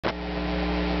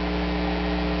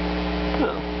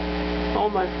all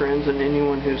my friends and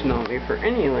anyone who's known me for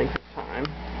any length of time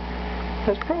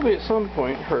has probably at some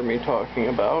point heard me talking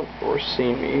about or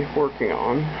seen me working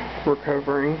on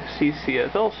recovering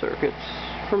ccfl circuits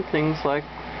from things like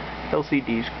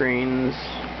LCD screens,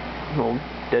 old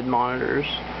dead monitors,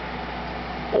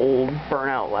 old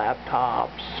burnout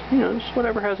laptops, you know, just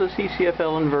whatever has a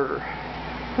ccfl inverter,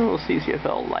 little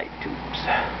ccfl light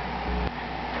tubes.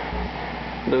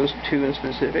 Those two in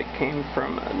specific came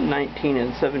from a 19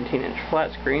 and 17 inch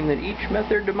flat screen that each met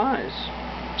their demise,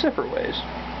 separate ways.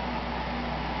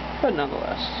 But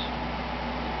nonetheless,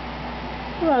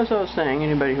 well, as I was saying,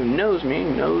 anybody who knows me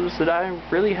knows that I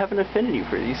really have an affinity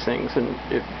for these things, and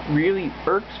it really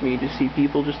irks me to see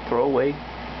people just throw away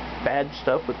bad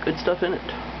stuff with good stuff in it.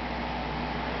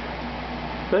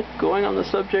 But going on the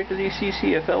subject of these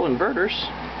ccfl inverters,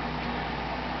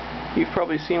 you've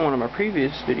probably seen one of my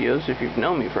previous videos, if you've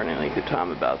known me for any length of time,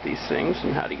 about these things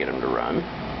and how to get them to run,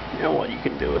 you know, what you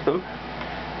can do with them.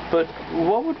 But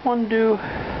what would one do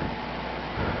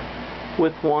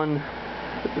with one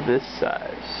this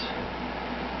size?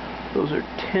 Those are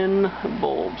 10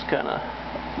 bulbs kind of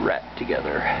wrapped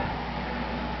together,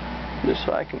 just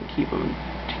so I can keep them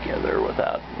together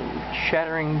without them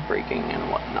shattering, breaking,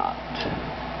 and whatnot.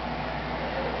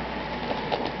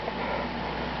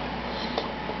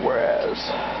 Whereas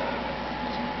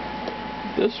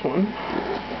this one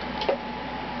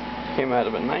came out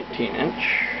of a 19 inch,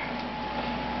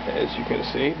 as you can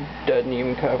see, doesn't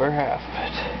even cover half of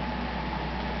it.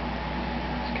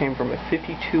 This came from a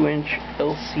 52 inch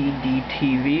LCD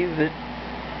TV that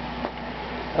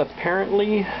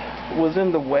apparently was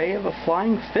in the way of a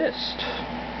flying fist,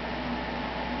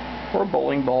 or a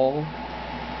bowling ball,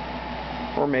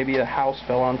 or maybe a house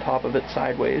fell on top of it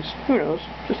sideways. Who knows?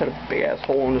 Just had a big ass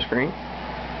hole in the screen.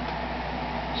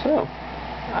 So,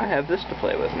 I have this to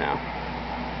play with now.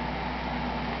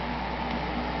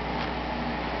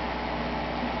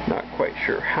 Not quite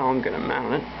sure how I'm going to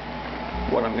mount it,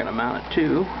 what I'm going to mount it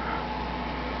to,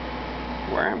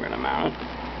 where I'm going to mount it.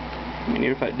 I mean,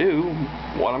 if I do,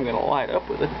 what I'm going to light up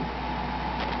with it.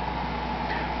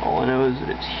 All I know is that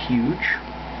it's huge.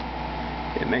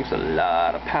 It makes a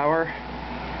lot of power.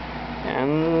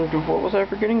 And what was I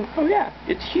forgetting? Oh yeah,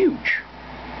 it's huge.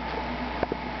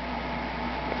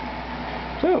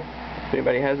 So, if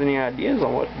anybody has any ideas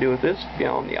on what to do with this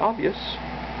beyond the obvious,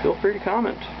 feel free to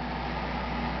comment.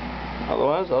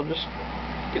 Otherwise, I'll just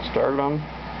get started on,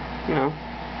 you know,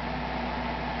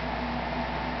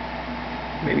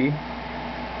 maybe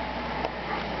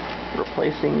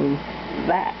replacing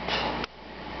that.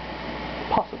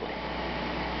 Possibly.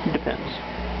 It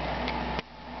depends.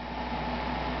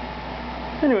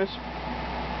 Anyways.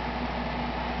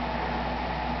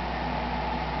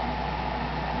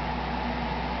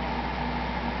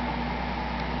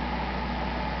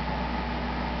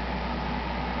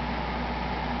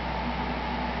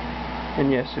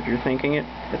 And yes, if you're thinking it,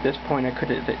 at this point I could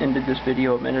have ended this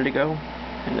video a minute ago,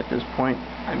 and at this point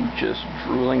I'm just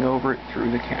drooling over it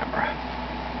through the camera.